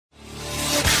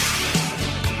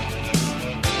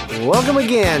Welcome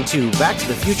again to Back to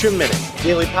the Future Minute,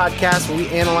 daily podcast where we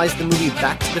analyze the movie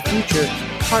Back to the Future,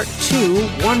 Part 2,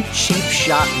 one cheap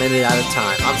shot minute at a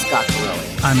time. I'm Scott Corelli.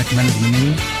 I'm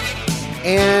Mini.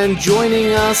 And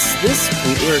joining us this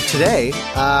week, or today,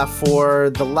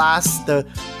 for the last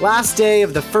day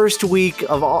of the first week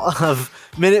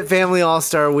of Minute Family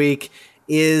All-Star Week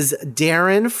is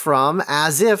Darren from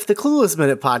As If, the Clueless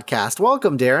Minute podcast.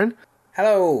 Welcome, Darren.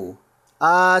 Hello.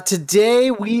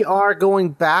 Today we are going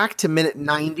back to minute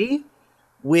 90,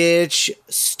 which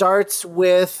starts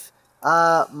with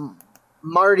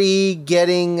Marty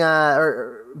getting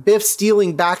or Biff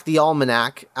stealing back the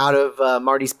almanac out of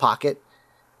Marty's pocket,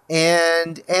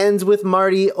 and ends with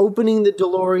Marty opening the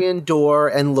DeLorean door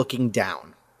and looking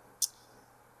down.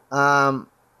 So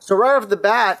right off the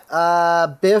bat,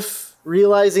 Biff,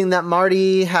 realizing that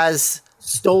Marty has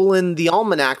stolen the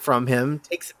almanac from him,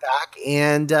 takes it back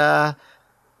and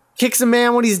kicks a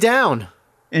man when he's down.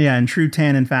 Yeah, in true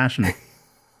Tannen fashion.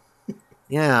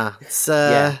 Yeah, it's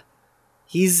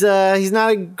he's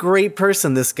not a great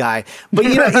person, this guy. But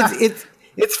you know,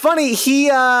 it's funny. He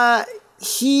is.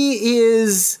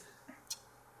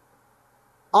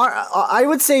 I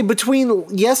would say between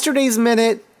yesterday's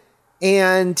minute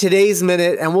and today's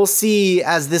minute, and we'll see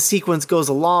as this sequence goes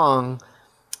along,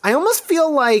 I almost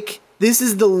feel like this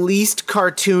is the least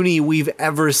cartoony we've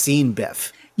ever seen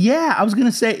Biff. Yeah, I was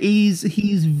gonna say he's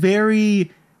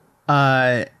very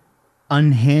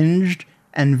unhinged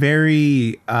and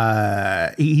very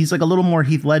he's like a little more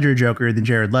Heath Ledger Joker than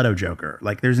Jared Leto Joker.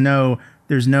 Like there's no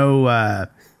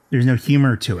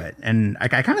humor to it, and I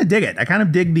kind of dig it. I kind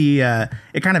of dig the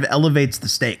it kind of elevates the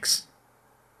stakes.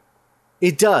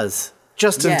 It does,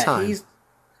 just in time.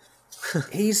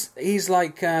 He's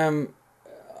like I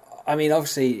mean,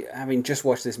 obviously, having just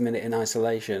watched this minute in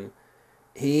isolation,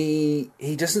 he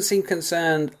doesn't seem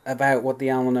concerned about what the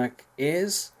almanac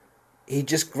is. He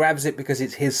just grabs it because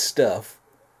it's his stuff.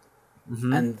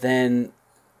 Mm-hmm. And then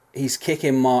he's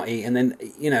kicking Marty, and then,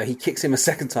 you know, he kicks him a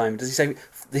second time. Does he say,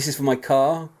 "This is for my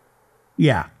car"?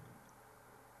 Yeah.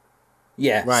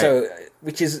 Yeah, right. So,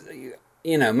 which is,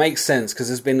 you know, makes sense, because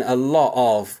there's been a lot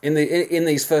of, in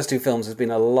these first two films, there's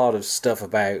been a lot of stuff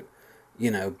about, you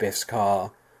know, Biff's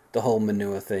car, the whole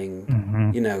manure thing,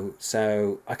 mm-hmm. You know,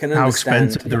 so I can understand. How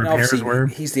expensive the repairs were.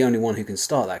 He's the only one who can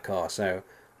start that car, so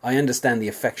I understand the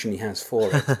affection he has for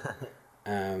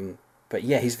it. But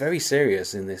yeah, he's very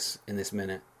serious in this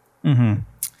minute. Mm-hmm.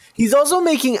 He's also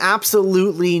making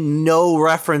absolutely no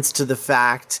reference to the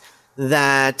fact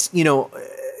that, you know,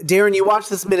 Darren, you watch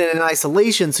this minute in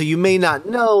isolation, so you may not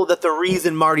know that the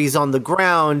reason Marty's on the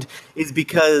ground is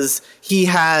because he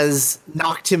has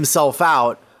knocked himself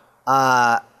out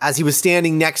as he was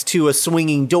standing next to a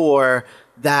swinging door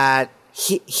that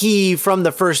he from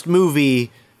the first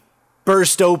movie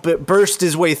burst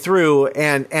his way through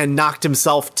and knocked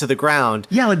himself to the ground.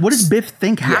 Yeah, like what does Biff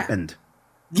think happened?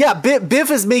 Yeah,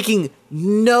 Biff is making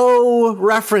no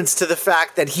reference to the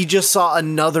fact that he just saw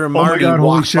another Marty walk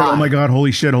holy shit, by. Oh my god,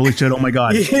 holy shit, oh my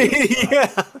god.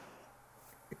 Yeah.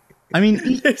 I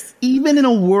mean, even in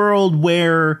a world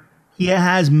where he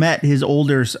has met his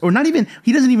older, or not even,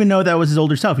 he doesn't even know that was his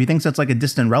older self. He thinks that's like a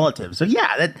distant relative. So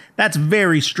yeah, that's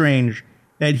very strange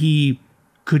that he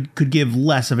could give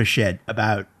less of a shit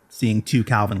about seeing two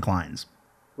Calvin Kleins.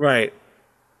 Right.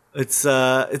 It's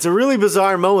a really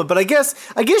bizarre moment, but I guess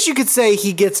you could say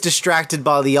he gets distracted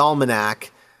by the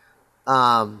almanac,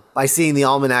 by seeing the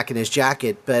almanac in his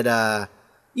jacket. But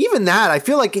even that, I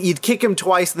feel like you'd kick him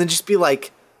twice and then just be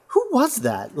like, who was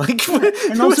that? Like,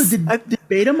 and also, did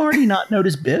Beta Marty not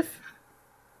notice Biff?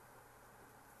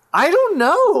 I don't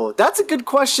know. That's a good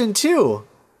question too.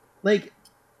 Like,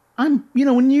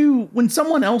 when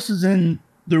someone else is in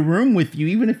the room with you,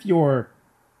 even if you're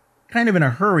kind of in a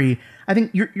hurry, I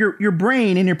think your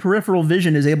brain and your peripheral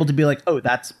vision is able to be like, oh,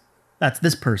 that's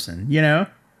this person, you know?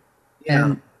 Yeah.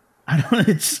 And I don't.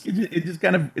 It just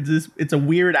kind of it's a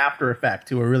weird after effect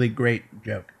to a really great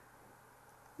joke.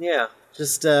 Yeah.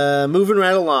 Just moving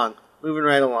right along. But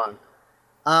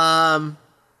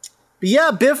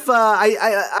yeah, Biff,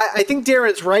 I think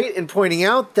Darren's right in pointing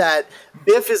out that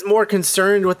Biff is more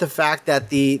concerned with the fact that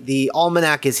the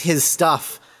almanac is his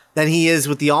stuff than he is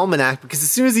with the almanac, because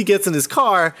as soon as he gets in his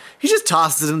car, he just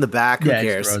tosses it in the back. Who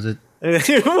cares? He throws it.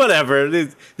 Whatever.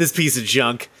 This piece of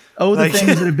junk. Oh, the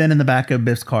things that have been in the back of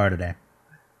Biff's car today.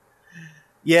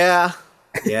 Yeah.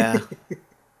 Yeah.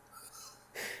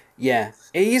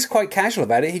 He is quite casual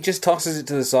about it. He just tosses it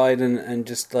to the side and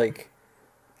just like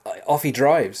off he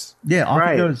drives. Yeah, off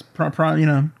right. He goes. You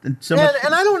know,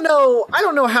 and I don't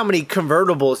know how many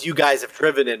convertibles you guys have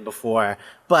driven in before,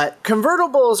 but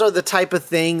convertibles are the type of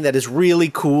thing that is really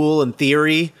cool in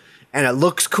theory. and it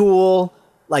looks cool,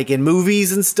 like in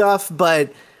movies and stuff,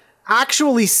 but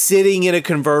actually sitting in a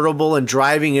convertible and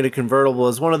driving in a convertible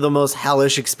is one of the most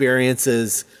hellish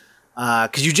experiences,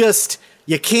 because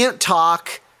you can't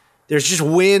talk. There's just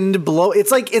wind blow.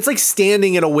 It's like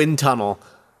standing in a wind tunnel.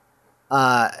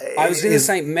 I was going to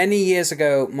say, many years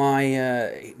ago,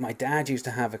 my dad used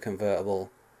to have a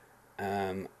convertible,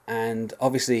 and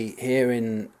obviously here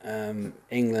in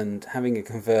England, having a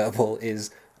convertible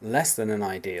is less than an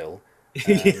ideal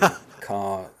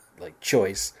car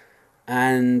choice.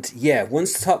 And yeah,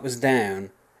 once the top was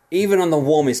down, even on the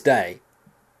warmest day,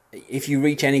 if you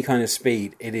reach any kind of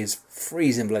speed, it is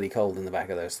freezing bloody cold in the back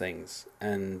of those things.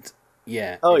 And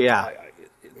yeah,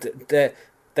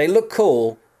 they look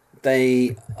cool.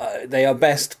 They are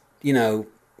best,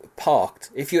 parked.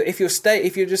 If you're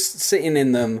just sitting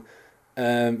in them,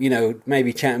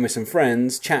 maybe chatting with some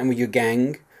friends, chatting with your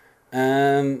gang,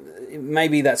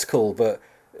 maybe that's cool. But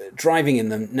driving in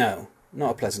them, no,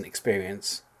 not a pleasant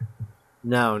experience.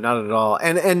 No, not at all.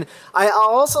 And I'll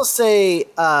also say,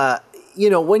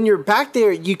 when you're back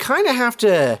there, you kind of have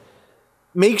to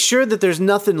make sure that there's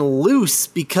nothing loose,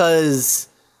 because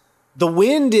the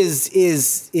wind is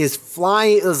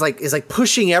flying, is like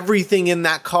pushing everything in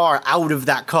that car out of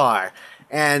that car.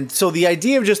 And so the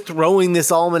idea of just throwing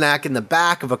this almanac in the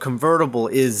back of a convertible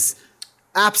is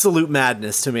absolute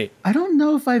madness to me. I don't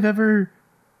know if I've ever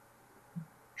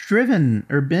driven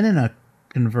or been in a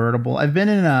convertible. I've been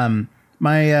in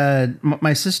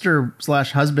my sister /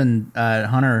 husband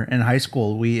Hunter in high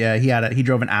school. He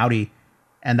drove an Audi,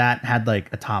 and that had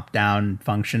like a top down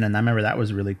function, and I remember that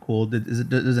was really cool.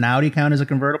 Does an Audi count as a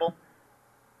convertible?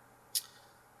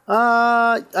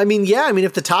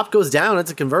 If the top goes down,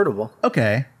 it's a convertible.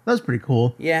 Okay, that was pretty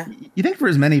cool. Yeah. You think for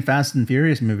as many Fast and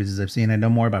Furious movies as I've seen, I know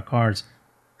more about cars.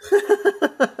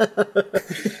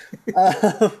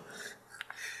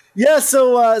 Yeah,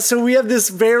 so we have this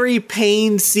very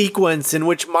pained sequence in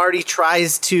which Marty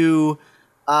tries to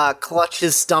clutch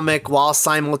his stomach while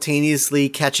simultaneously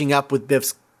catching up with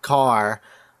Biff's car,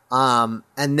 and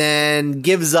then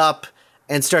gives up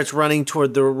and starts running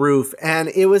toward the roof. And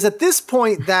it was at this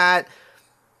point that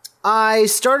I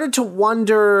started to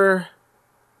wonder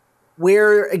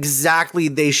where exactly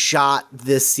they shot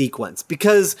this sequence,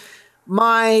 because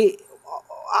I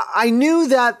knew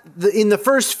that in the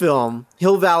first film,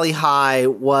 Hill Valley High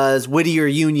was Whittier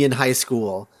Union High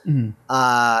School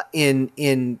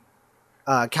in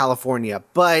California,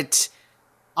 but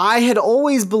I had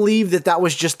always believed that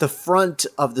was just the front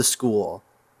of the school,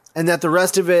 and that the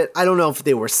rest of it, I don't know if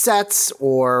they were sets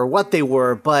or what they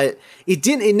were, but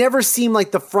it never seemed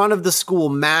like the front of the school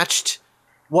matched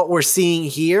what we're seeing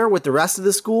here with the rest of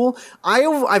the school.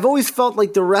 I've always felt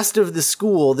like the rest of the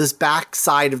school, this back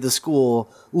side of the school,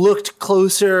 looked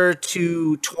closer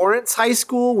to Torrance High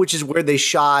School, which is where they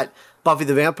shot Buffy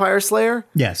the Vampire Slayer.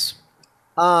 Yes.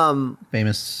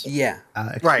 Famous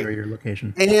exterior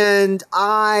location. And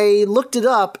I looked it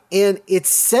up, and it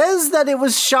says that it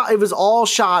was all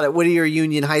shot at Whittier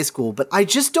Union High School, but I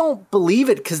just don't believe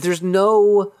it, because there's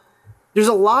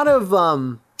a lot of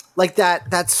like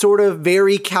that sort of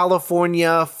very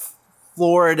California,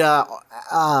 Florida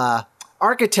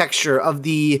architecture of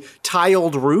the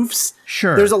tiled roofs.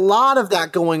 Sure. There's a lot of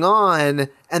that going on,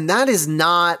 and that is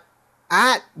not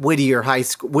at Whittier High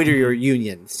School, Whittier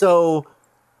Union. So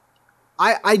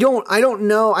I don't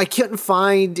know. I couldn't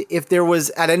find if there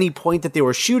was at any point that they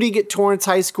were shooting at Torrance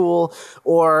High School,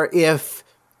 or if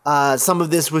some of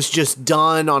this was just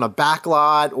done on a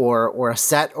backlot or a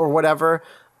set or whatever.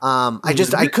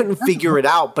 I couldn't figure it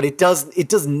out, but it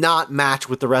does not match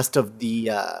with the rest of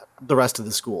the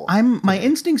school. My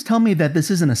instincts tell me that this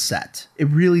isn't a set. It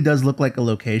really does look like a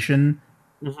location.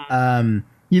 Mm-hmm.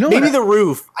 Maybe the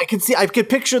roof. I could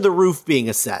picture the roof being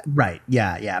a set. Right.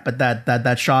 Yeah. But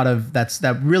that shot of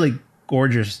that really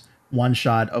gorgeous one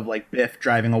shot of like Biff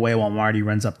driving away while Marty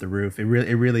runs up the roof. It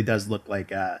really does look like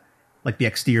the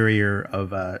exterior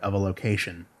of a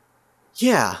location.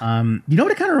 Yeah. You know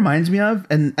what it kind of reminds me of?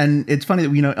 And it's funny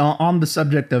that, on the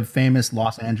subject of famous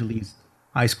Los Angeles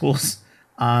high schools,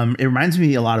 it reminds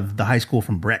me a lot of the high school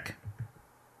from Brick.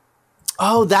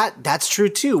 Oh, that's true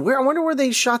too. I wonder where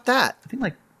they shot that. I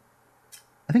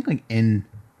think like in,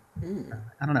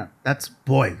 I don't know.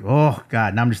 Oh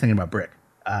God. Now I'm just thinking about Brick.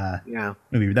 Yeah.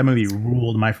 That movie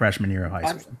ruled my freshman year of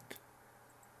high school.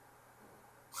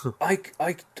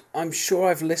 I'm sure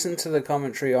I've listened to the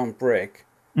commentary on Brick.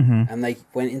 Mm-hmm. And they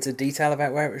went into detail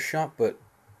about where it was shot, but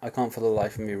I can't for the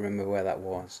life of me remember where that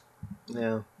was.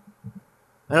 Yeah.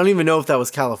 I don't even know if that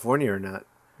was California or not.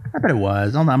 I bet it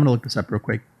was. I'm going to look this up real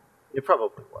quick. It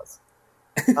probably was.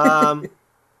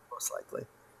 Most likely.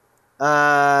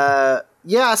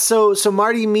 Yeah, so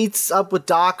Marty meets up with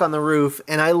Doc on the roof,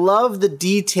 and I love the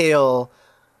detail.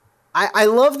 I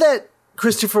love that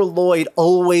Christopher Lloyd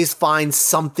always finds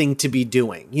something to be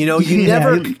doing. You know,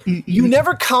 you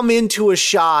never come into a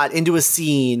shot, into a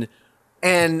scene,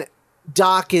 and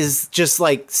Doc is just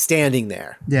like standing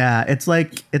there. Yeah, it's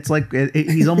like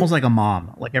he's almost like a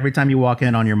mom. Like every time you walk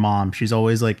in on your mom, she's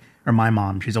always like, or my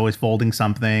mom, she's always folding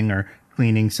something or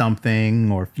cleaning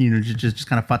something, or just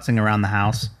kind of futzing around the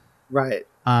house. Right.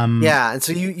 Yeah, and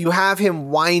so you have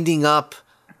him winding up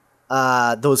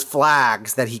those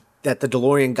flags that the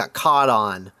DeLorean got caught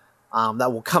on,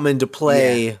 that will come into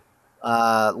play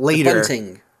later. The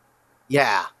bunting.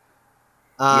 Yeah.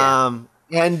 And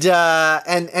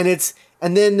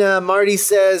then Marty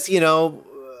says, you know,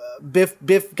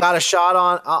 Biff got a shot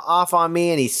off on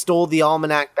me, and he stole the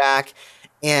almanac back.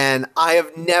 And I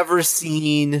have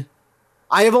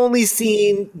only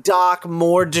seen Doc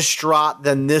more distraught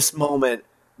than this moment,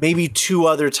 maybe 2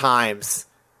 other times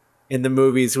in the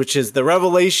movies, which is the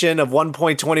revelation of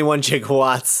 1.21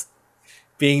 gigawatts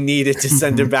being needed to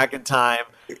send him back in time.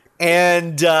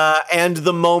 And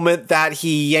the moment that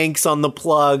he yanks on the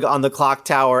plug on the clock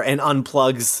tower and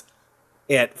unplugs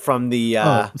it from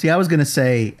the. See, I was gonna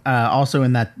say also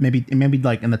in that maybe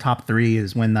like in the top 3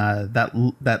 is when that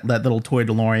little toy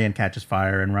DeLorean catches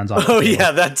fire and runs off. Oh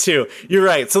yeah, that too. You're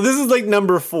right. So this is like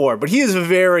number 4, but he is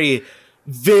very,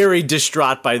 very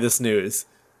distraught by this news.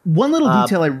 One little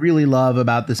detail I really love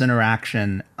about this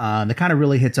interaction that kind of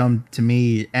really hits home to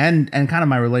me and kind of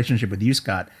my relationship with you,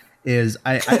 Scott, is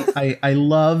I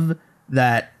love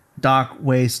that Doc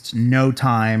wastes no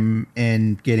time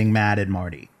in getting mad at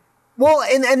Marty. Well,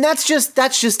 and that's just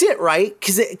it, right?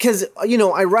 Because you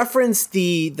know, I referenced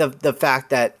the fact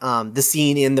that the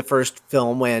scene in the first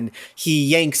film when he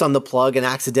yanks on the plug and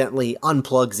accidentally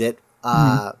unplugs it,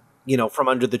 you know, from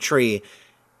under the tree,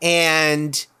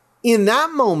 and in that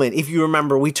moment, if you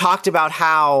remember, we talked about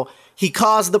how he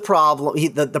caused the problem.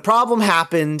 The problem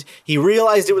happened. He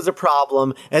realized it was a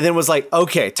problem, and then was like,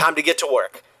 "Okay, time to get to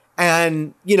work."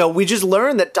 And you know, we just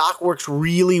learned that Doc works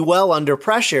really well under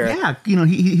pressure. Yeah, you know,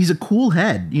 he's a cool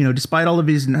head. You know, despite all of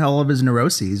his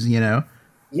neuroses. You know.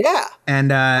 Yeah.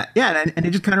 And and it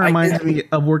just kind of reminds me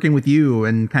of working with you,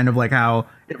 and kind of like how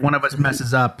if one of us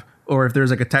messes up, or if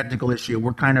there's like a technical issue,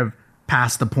 we're kind of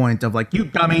past the point of like, you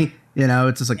dummy. You know,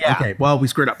 it's just like, okay, well, we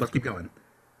screwed up. Let's keep going.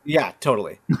 Yeah,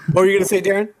 totally. What were you going to say,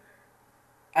 Darren?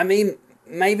 I mean,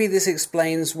 maybe this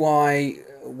explains why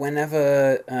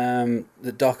whenever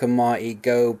the Doc and Marty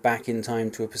go back in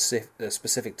time to a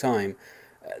specific time,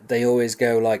 they always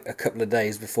go like a couple of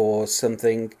days before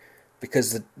something,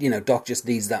 because Doc just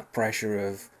needs that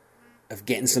pressure of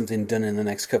getting something done in the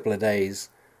next couple of days.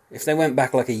 If they went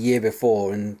back like a year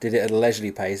before and did it at a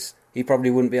leisurely pace, he probably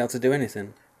wouldn't be able to do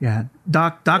anything. Yeah,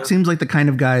 Doc seems like the kind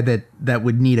of guy that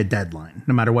would need a deadline,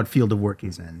 no matter what field of work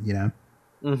he's in. You know.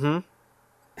 Mm-hmm.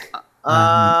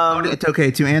 It's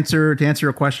okay to answer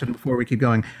a question before we keep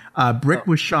going. Brick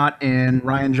was shot in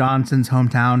Rian Johnson's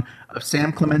hometown of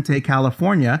San Clemente,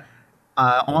 California,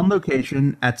 on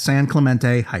location at San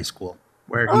Clemente High School,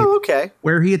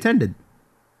 where he attended.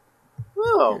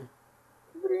 Oh,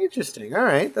 very interesting. All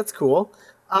right, that's cool.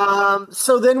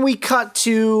 So then we cut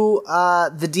to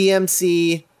the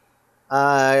DMC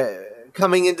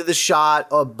coming into the shot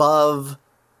above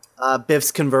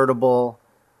Biff's convertible.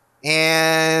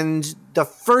 And the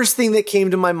first thing that came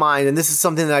to my mind, and this is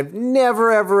something that I've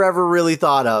never, ever, ever really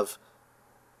thought of,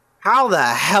 how the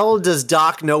hell does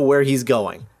Doc know where he's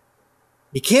going?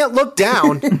 He can't look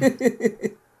down.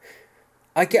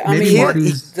 I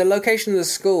mean, the location of the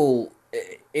school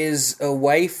is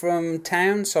away from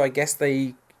town, so I guess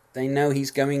they know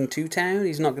he's going to town.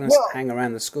 He's not going to hang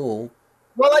around the school.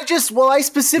 I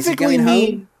specifically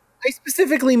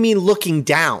mean looking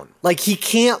down. Like, he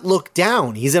can't look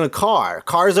down. He's in a car.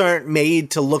 Cars aren't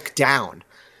made to look down.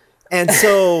 And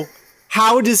so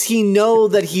how does he know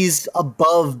that he's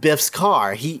above Biff's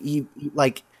car? He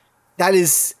that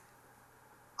is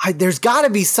there's got to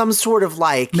be some sort of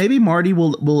like, maybe Marty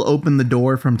will open the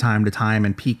door from time to time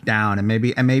and peek down, and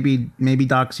maybe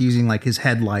Doc's using like his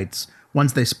headlights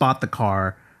once they spot the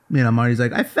car. You know, Marty's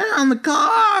like, I found the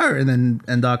car,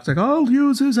 and Doc's like, I'll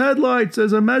use his headlights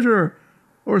as a measure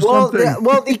or something.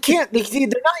 They can't. They're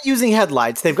not using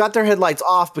headlights. They've got their headlights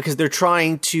off because they're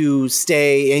trying to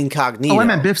stay incognito. Oh, I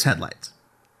meant Biff's headlights.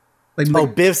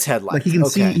 Biff's headlights. Like he can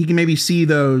see. He can maybe see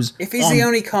those. If he's the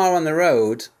only car on the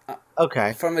road, from a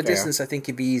fair. distance, I think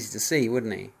he'd be easy to see,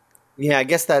 wouldn't he? Yeah, I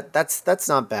guess that's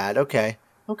not bad. Okay.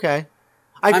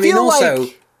 I feel also,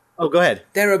 like. Oh, go ahead.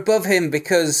 They're above him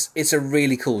because it's a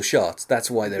really cool shot.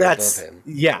 That's why they're above him.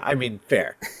 Yeah, I mean,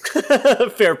 fair.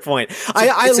 Fair point.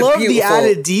 I love the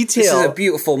added detail. This is a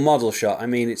beautiful model shot. I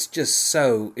mean, it's just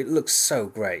it looks so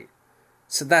great.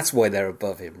 So that's why they're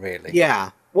above him, really.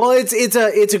 Yeah. Well, it's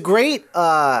a great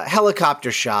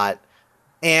helicopter shot,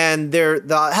 and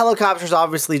the helicopter's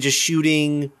obviously just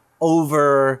shooting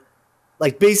over,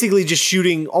 like basically just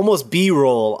shooting almost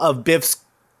B-roll of Biff's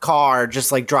car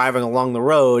just like driving along the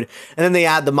road, and then they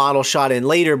add the model shot in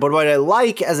later. But what I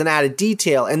like as an added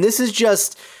detail, and this is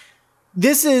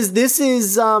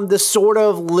the sort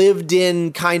of lived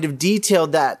in kind of detail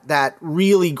that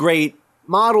really great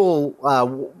model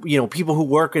people who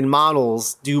work in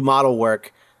models do model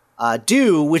work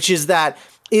which is that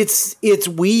it's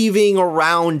weaving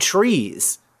around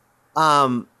trees,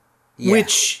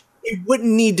 which it wouldn't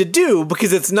need to do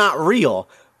because it's not real,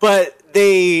 but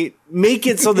they make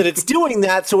it so that it's doing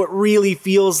that, so it really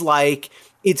feels like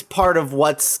it's part of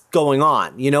what's going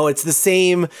on. It's the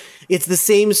same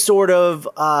sort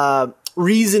of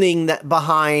reasoning that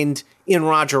behind in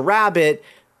Roger Rabbit.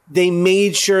 They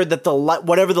made sure that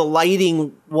whatever the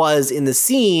lighting was in the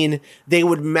scene, they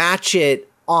would match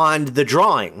it on the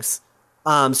drawings.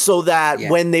 So that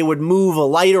when they would move a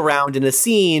light around in a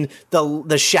scene,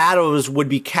 the shadows would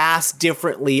be cast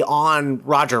differently on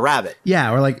Roger Rabbit.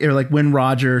 Yeah, or like when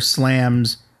Roger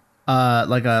slams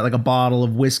like a bottle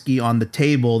of whiskey on the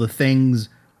table, the things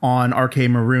on R.K.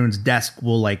 Maroon's desk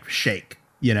will like shake,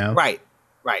 Right.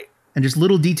 And just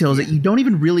little details that you don't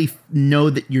even really know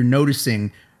that you're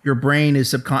noticing. Your brain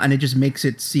is and it just makes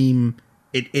it seem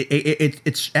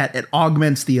it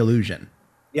augments the illusion.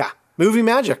 Yeah. Movie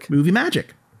magic.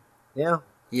 Yeah.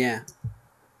 Yeah.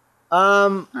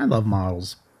 I love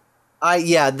models.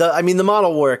 The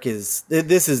model work is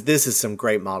this is some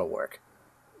great model work.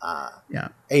 A+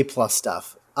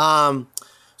 stuff. So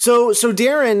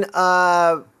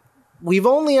Darren, we've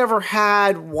only ever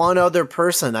had one other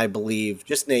person, I believe,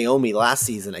 just Naomi last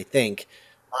season, I think,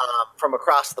 from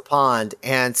across the pond.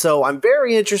 And so I'm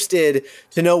very interested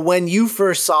to know when you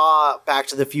first saw Back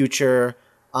to the Future,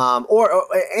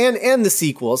 and the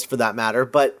sequels for that matter,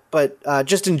 but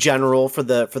just in general for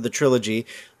the trilogy,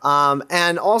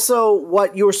 and also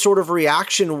what your sort of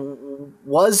reaction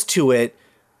was to it,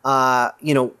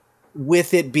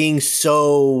 with it being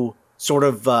so sort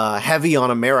of heavy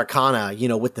on Americana,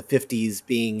 with the 50s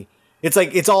being, it's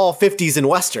like it's all 50s and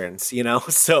westerns,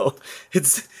 so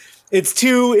it's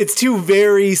two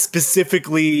very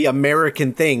specifically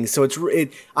American things. So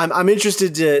I'm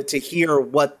interested to hear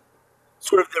what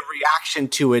sort of the reaction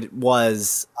to it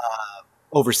was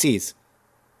overseas.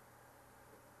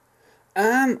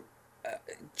 Do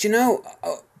you know,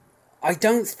 I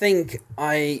don't think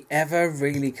I ever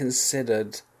really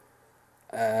considered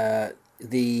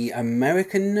the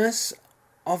Americanness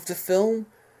of the film.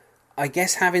 I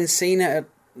guess having seen it,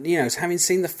 having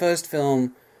seen the first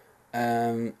film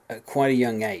at quite a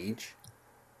young age,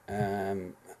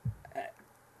 I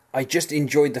just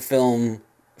enjoyed the film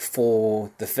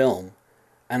for the film.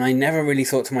 And I never really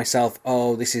thought to myself,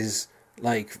 oh, this is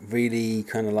like really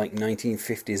kind of like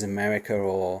 1950s America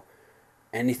or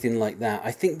anything like that.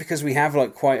 I think because we have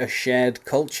like quite a shared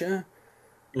culture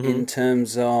in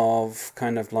terms of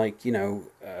kind of like,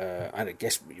 I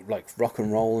guess like rock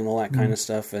and roll and all that kind of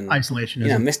stuff. And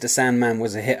isolationism. Mr. Sandman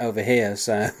was a hit over here.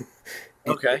 So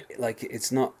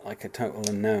it's not like a total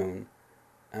unknown.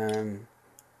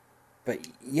 But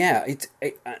yeah,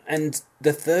 and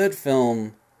the third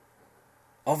film,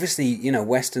 obviously,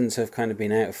 Westerns have kind of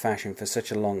been out of fashion for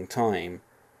such a long time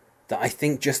that I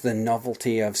think just the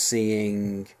novelty of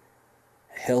seeing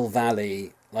Hill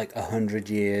Valley like 100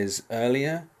 years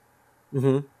earlier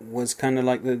was kind of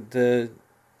like the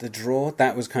draw.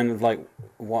 That was kind of like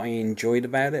what I enjoyed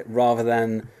about it, rather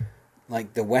than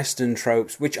like the Western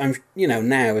tropes, which I'm,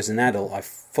 now as an adult, I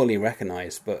fully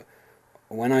recognize. But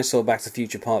when I saw Back to the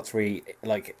Future Part 3,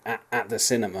 like at the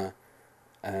cinema,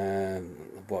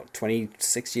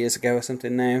 26 years ago or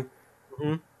something now,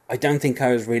 I don't think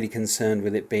I was really concerned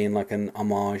with it being like an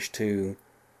homage to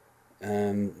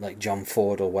like John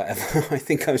Ford or whatever. I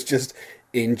think I was just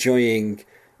enjoying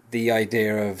the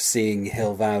idea of seeing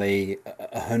Hill Valley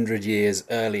 100 years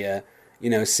earlier,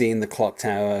 seeing the clock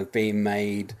tower being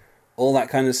made, all that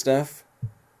kind of stuff.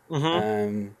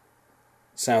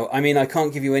 So, I mean, I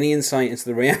can't give you any insight into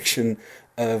the reaction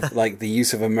of like the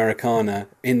use of Americana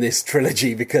in this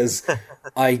trilogy, because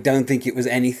I don't think it was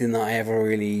anything that I ever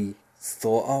really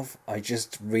thought of. I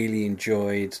just really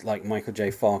enjoyed like Michael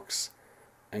J. Fox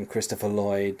and Christopher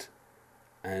Lloyd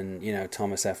and,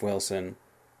 Thomas F. Wilson.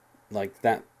 Like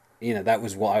that, that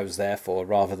was what I was there for,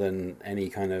 rather than any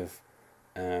kind of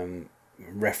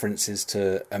references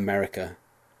to America.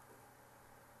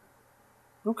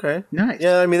 Okay. Nice.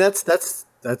 Yeah, I mean that's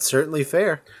certainly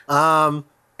fair.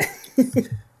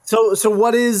 So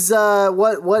what is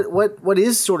what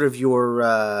is sort of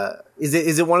your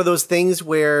is it one of those things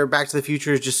where Back to the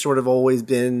Future has just sort of always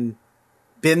been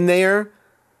there?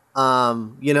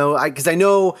 Because I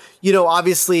know,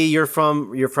 obviously you're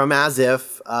from As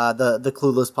If, the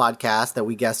Clueless podcast that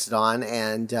we guested on,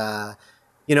 and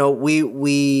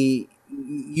you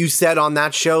said on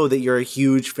that show that you're a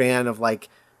huge fan of like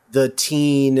the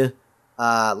teen,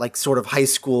 like sort of high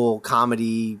school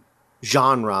comedy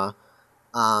genre.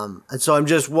 And so I'm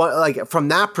just like from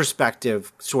that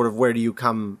perspective, sort of where do you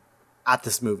come at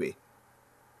this movie?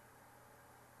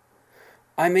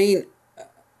 I mean,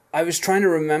 I was trying to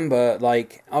remember,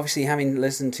 like, obviously having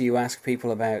listened to you ask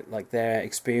people about like their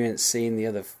experience seeing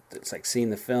seeing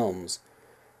the films.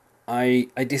 I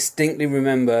distinctly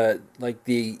remember like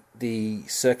the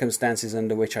circumstances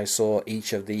under which I saw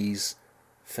each of these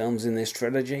films in this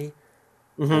trilogy.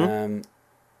 Mm-hmm.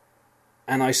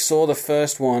 And I saw the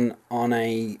first one on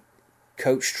a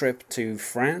coach trip to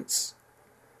France.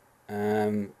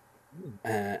 I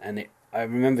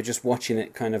remember just watching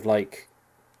it kind of like,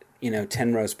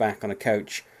 10 rows back on a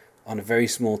coach on a very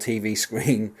small TV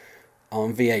screen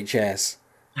on VHS.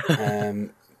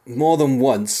 More than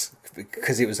once,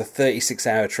 because it was a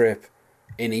 36-hour trip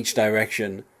in each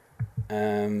direction.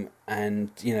 And,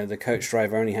 the coach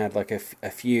driver only had like a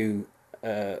few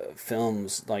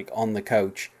films like on the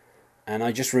coach. And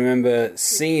I just remember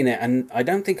seeing it, and I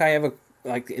don't think I ever,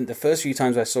 like in the first few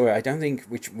times I saw it, I don't think,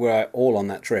 which were all on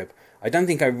that trip, I don't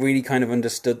think I really kind of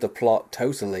understood the plot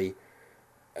totally,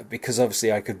 because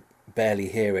obviously I could barely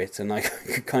hear it, and I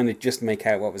could kind of just make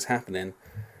out what was happening.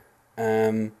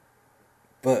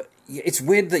 But it's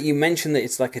weird that you mentioned that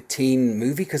it's like a teen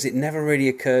movie, because it never really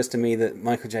occurs to me that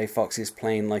Michael J. Fox is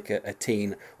playing like a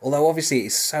teen, although obviously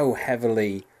it's so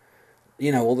heavily...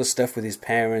 all the stuff with his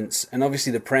parents, and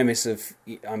obviously the premise of,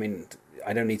 I mean,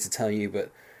 I don't need to tell you,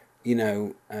 but,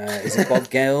 is it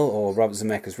Bob Gale or Robert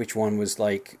Zemeckis? Which one was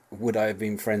like, would I have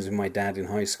been friends with my dad in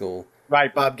high school?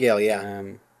 Right, Bob Gale, yeah.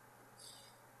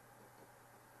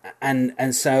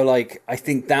 And so, like, I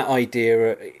think that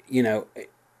idea,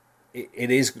 it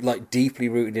is, like, deeply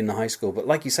rooted in the high school. But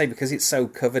like you say, because it's so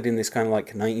covered in this kind of,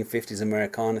 like, 1950s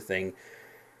Americana thing,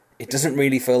 it doesn't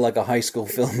really feel like a high school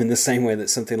film in the same way that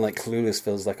something like Clueless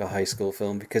feels like a high school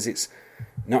film, because it's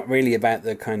not really about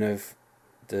the kind of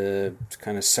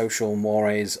social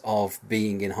mores of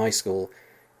being in high school.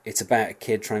 It's about a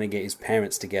kid trying to get his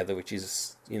parents together, which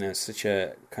is, such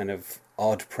a kind of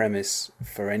odd premise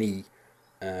for any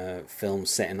film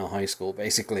set in a high school,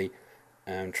 basically.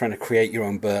 Trying to create your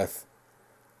own birth.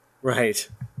 Right.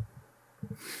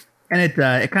 And it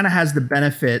kind of has the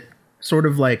benefit, sort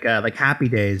of like Happy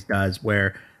Days does,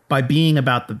 where by being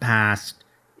about the past,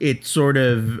 it sort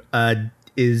of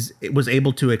it was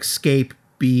able to escape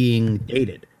being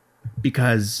dated,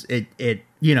 because the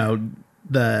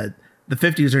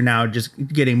 50s are now just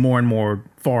getting more and more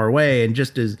far away, and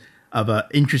just as of a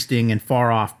interesting and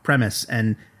far off premise.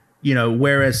 And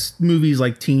whereas movies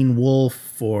like Teen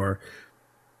Wolf or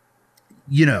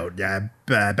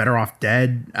Better Off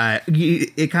Dead,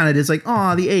 it kind of is like,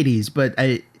 oh, the 80s, but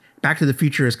Back to the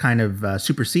Future has kind of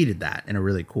superseded that in a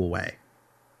really cool way.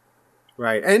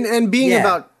 Right. And being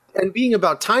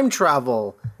about time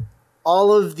travel,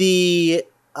 all of the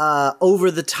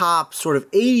over the top sort of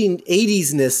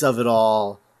 80s-ness of it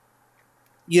all,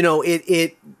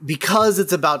 it because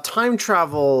it's about time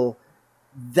travel,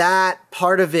 that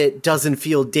part of it doesn't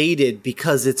feel dated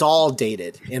because it's all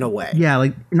dated in a way. Yeah,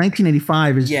 like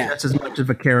 1985 is just as much of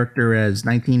a character as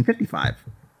 1955.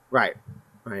 Right.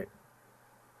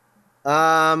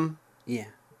 Yeah.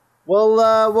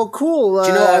 Well, cool. Do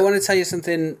you know, I want to tell you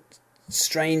something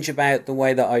strange about the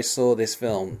way that I saw this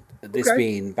film, this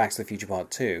being Back to the Future Part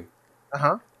 2.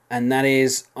 Uh-huh. And that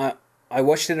is, I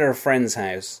watched it at a friend's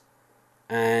house,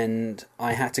 and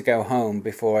I had to go home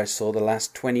before I saw the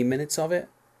last 20 minutes of it.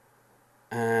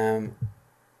 And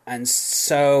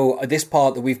so this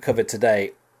part that we've covered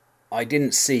today, I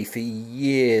didn't see for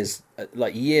years,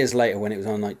 like years later when it was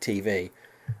on like TV.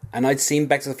 And I'd seen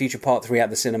Back to the Future Part 3 at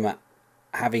the cinema,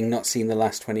 having not seen the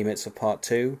last 20 minutes of Part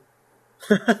 2.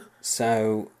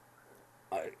 So,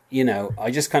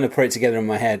 I just kind of put it together in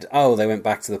my head. Oh, they went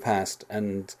back to the past.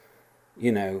 And,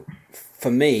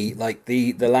 for me, like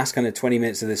the last kind of 20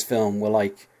 minutes of this film were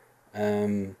like,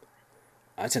 I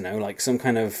don't know, like some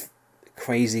kind of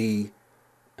crazy,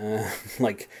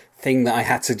 like thing that I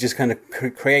had to just kind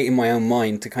of create in my own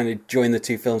mind to kind of join the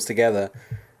two films together.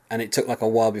 And it took like a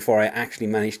while before I actually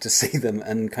managed to see them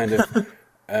and kind of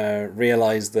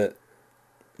realized that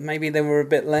maybe they were a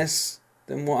bit less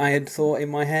than what I had thought in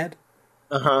my head.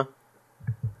 Uh-huh.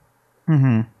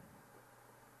 Mm-hmm.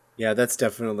 Yeah, that's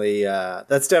definitely a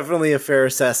fair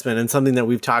assessment, and something that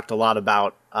we've talked a lot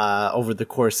about over the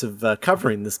course of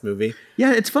covering this movie.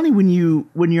 Yeah, it's funny when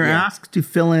you're asked to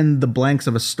fill in the blanks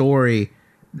of a story,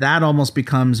 that almost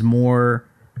becomes more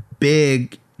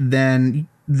big than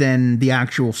the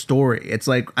actual story. It's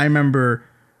like, I remember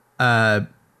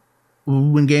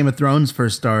when Game of Thrones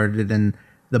first started, and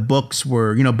the books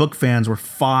were, book fans were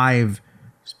 5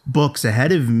 books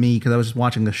ahead of me because I was just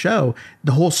watching the show.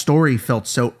 The whole story felt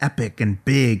so epic and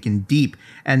big and deep.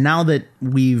 And now that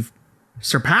we've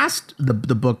surpassed the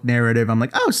book narrative, I'm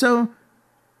like, oh, so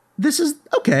this is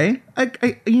okay. I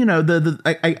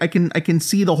can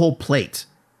see the whole plate,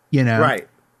 Right.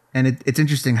 And it's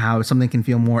interesting how something can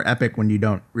feel more epic when you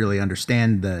don't really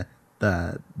understand the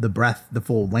breadth, the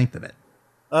full length of it.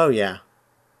 Oh yeah.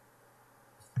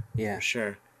 Yeah,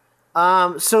 Sure.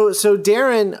 So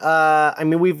Darren, I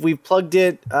mean, we've plugged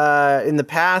it in the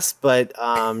past, but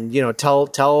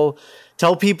tell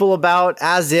people about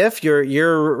As If.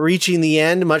 You're reaching the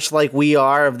end, much like we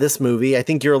are, of this movie. I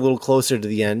think you're a little closer to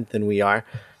the end than we are.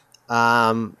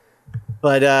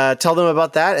 But tell them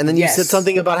about that, and then you said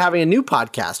something about having a new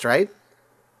podcast, right?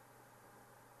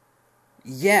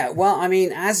 Yeah, well, I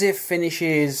mean, As If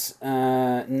finishes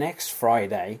next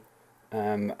Friday.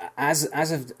 As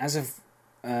of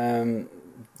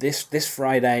this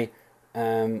Friday,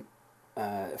 from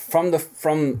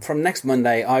next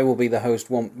Monday, I will be the host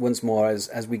once more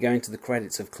as we go into the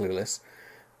credits of Clueless,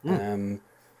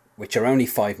 which are only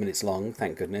 5 minutes long,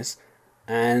 thank goodness.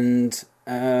 And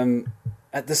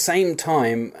at the same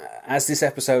time, as this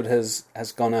episode has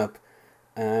gone up,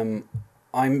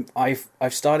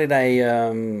 I've started a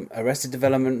Arrested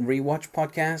Development rewatch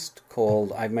podcast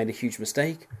called I've Made a Huge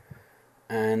Mistake.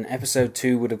 And episode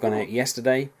 2 would have gone out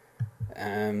yesterday,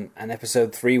 and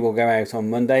episode 3 will go out on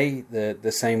Monday,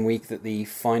 the same week that the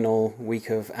final week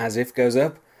of As If goes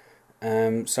up. So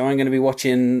I'm going to be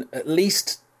watching at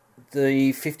least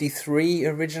the 53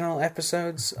 original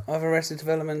episodes of Arrested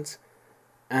Development,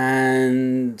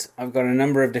 and I've got a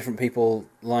number of different people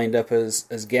lined up as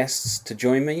guests to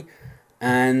join me,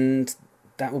 and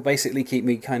that will basically keep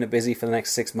me kind of busy for the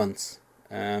next 6 months.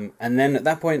 And then at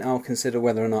that point, I'll consider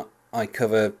whether or not I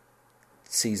cover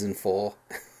season 4.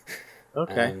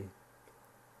 Okay.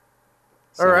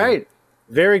 All right.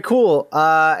 Very cool.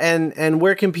 And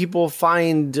where can people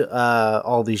find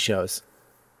all these shows?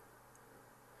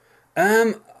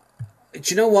 Do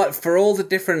you know what? For all the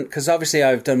different, because obviously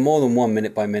I've done more than one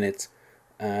minute by minute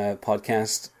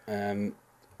podcast,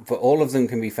 but all of them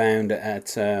can be found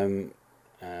at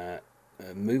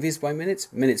Movies by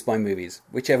Minutes, Minutes by Movies,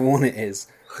 whichever one it is.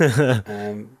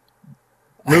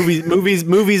 Movies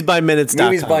by Minutes.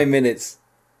 Movies by Minutes.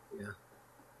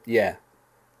 Yeah.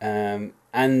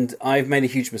 And I've Made a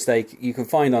Huge Mistake. You can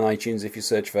find on iTunes if you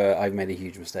search for I've Made a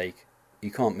Huge Mistake. You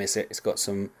can't miss it. It's got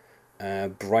some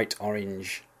bright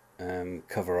orange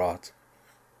cover art.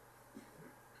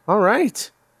 All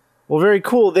right. Well, very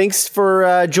cool. Thanks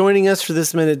for joining us for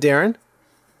this minute, Darren.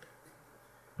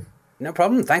 No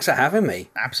problem. Thanks for having me.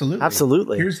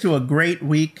 Absolutely. Here's to a great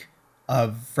week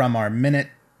from our Minute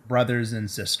brothers and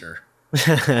sister.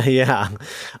 Yeah.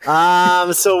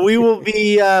 So we will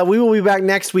be back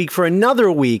next week for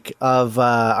another week of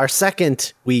our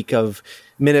second week of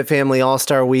Minute Family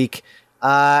All-Star Week.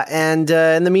 And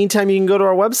in the meantime, you can go to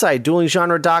our website,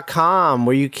 duelinggenre.com,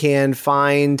 where you can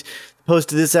find the post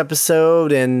to this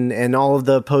episode and all of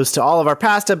the posts to all of our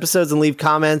past episodes and leave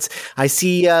comments. I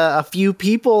see a few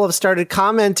people have started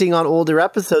commenting on older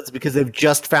episodes because they've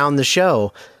just found the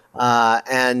show.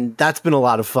 And that's been a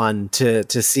lot of fun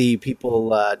to see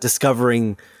people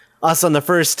discovering us on the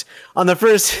first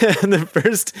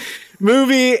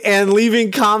movie and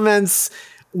leaving comments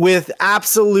with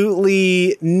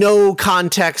absolutely no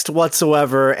context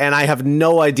whatsoever, and I have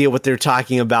no idea what they're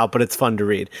talking about, but it's fun to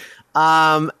read.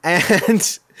 And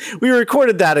we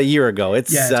recorded that a year ago.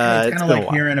 It's kind of like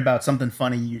hearing about something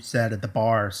funny you said at the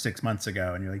bar 6 months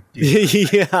ago, and you're like,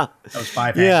 dude, yeah, that was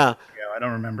 5 years ago. I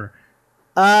don't remember.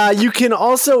 You can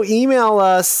also email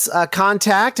us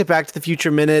contact at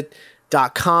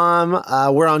backtothefutureminute.com.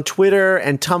 We're on Twitter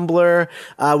and Tumblr.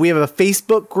 We have a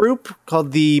Facebook group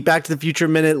called the Back to the Future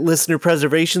Minute Listener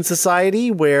Preservation Society,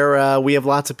 where we have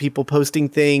lots of people posting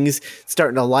things,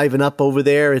 starting to liven up over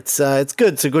there. It's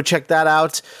good, so go check that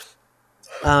out.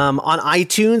 On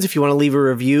iTunes, if you want to leave a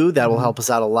review, that will help us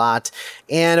out a lot.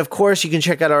 And of course, you can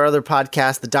check out our other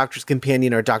podcast, The Doctor's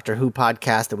Companion, our Doctor Who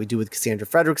podcast that we do with Cassandra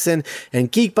Fredrickson,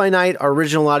 and Geek by Night, our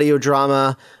original audio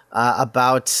drama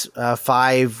about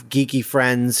 5 geeky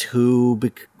friends who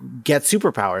get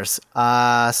superpowers.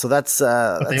 So that's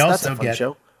But they also a fun get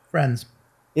show. friends.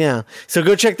 Yeah. So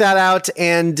go check that out.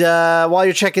 And while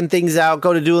you're checking things out,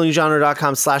 go to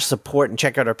duelinggenre.com/support and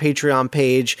check out our Patreon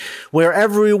page, where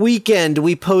every weekend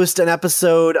we post an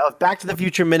episode of Back to the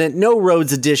Future Minute, No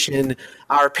Roads edition,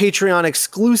 our Patreon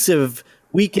exclusive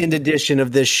weekend edition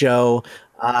of this show.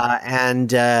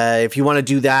 And if you want to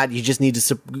do that, you just need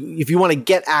to, if you want to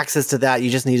get access to that, you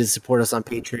just need to support us on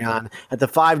Patreon at the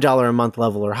 $5 a month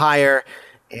level or higher.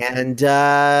 And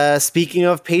speaking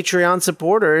of Patreon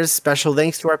supporters, special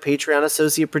thanks to our Patreon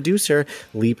associate producer,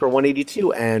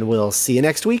 Leaper182, and we'll see you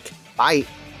next week. Bye.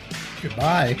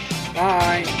 Goodbye.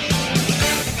 Bye.